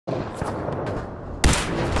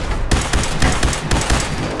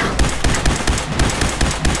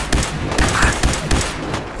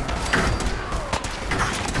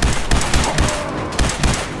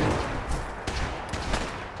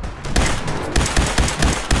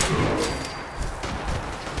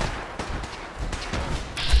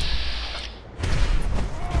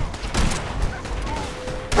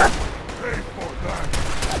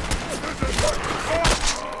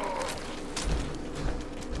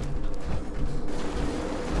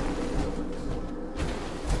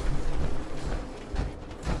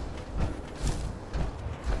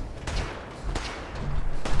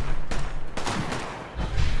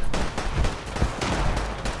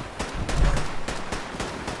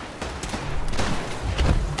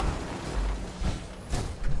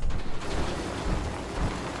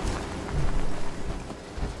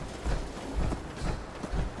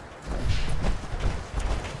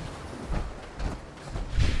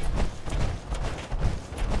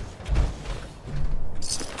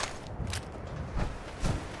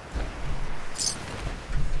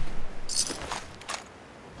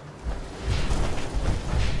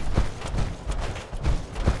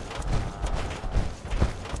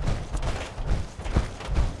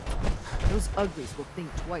uglies will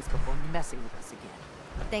think twice before messing with us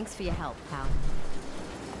again. Thanks for your help, pal.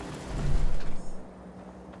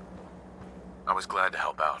 I was glad to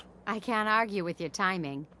help out. I can't argue with your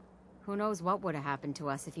timing. Who knows what would have happened to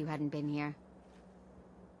us if you hadn't been here.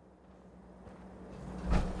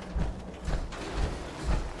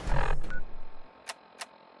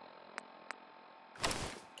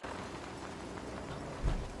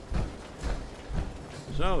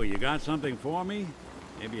 So, you got something for me?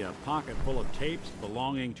 Maybe a pocket full of tapes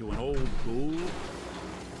belonging to an old ghoul?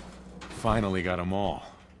 Finally got them all.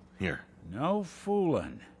 Here. No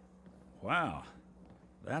fooling. Wow.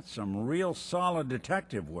 That's some real solid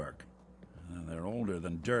detective work. They're older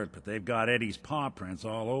than dirt, but they've got Eddie's paw prints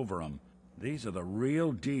all over them. These are the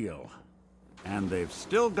real deal. And they've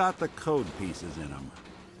still got the code pieces in them.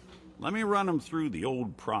 Let me run them through the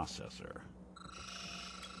old processor.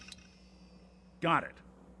 Got it.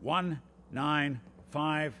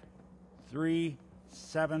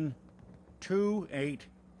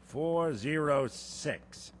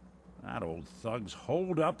 19553728406. That old thug's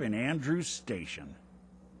holed up in Andrews Station.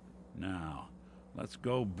 Now, let's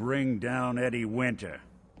go bring down Eddie Winter.